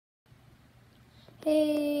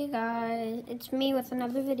Hey guys, it's me with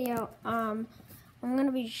another video. I'm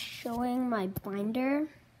gonna be showing my binder.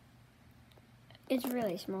 It's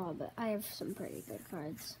really small, but I have some pretty good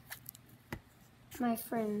cards. My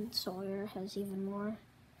friend Sawyer has even more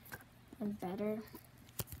and better.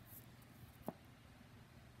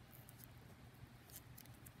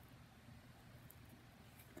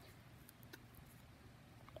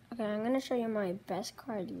 Okay, I'm gonna show you my best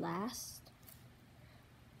card last.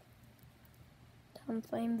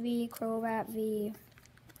 Talonflame V, Crobat V,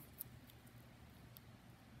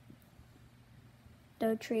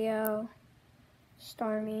 Dotrio,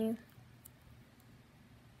 Starmie,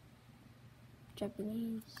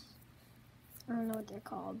 Japanese. I don't know what they're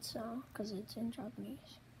called, so, because it's in Japanese.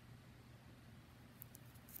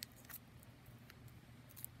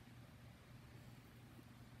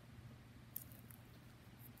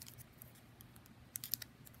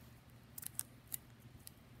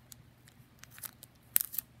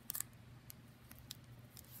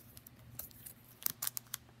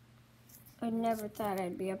 I never thought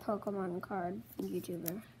I'd be a Pokemon card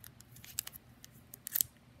YouTuber.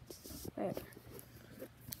 But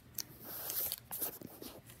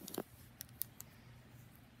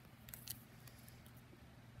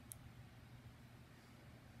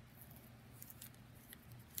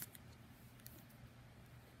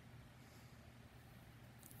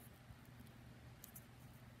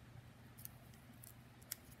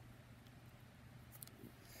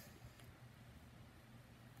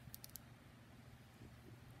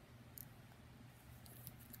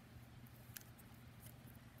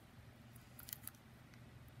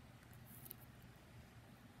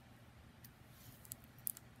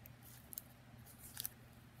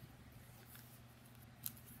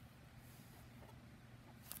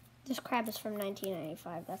this crab is from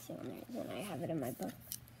 1995. That's the only reason I have it in my book.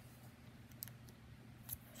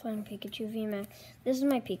 Flying Pikachu VMAX. This is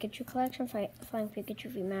my Pikachu collection. Flying Pikachu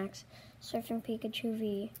VMAX. Surfing Pikachu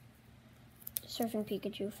V. Surfing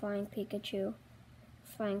Pikachu. Flying Pikachu.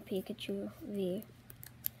 Flying Pikachu V.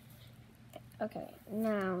 Okay,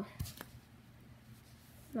 now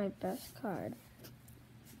my best card.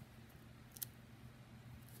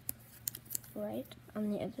 Right on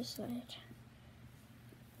the other side.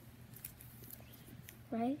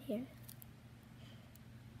 Right here.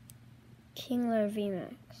 Kingler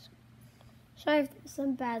VMAX. So I have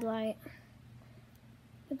some bad light,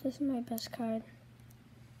 but this is my best card.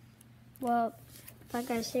 Well, bye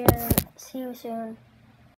guys, see you soon.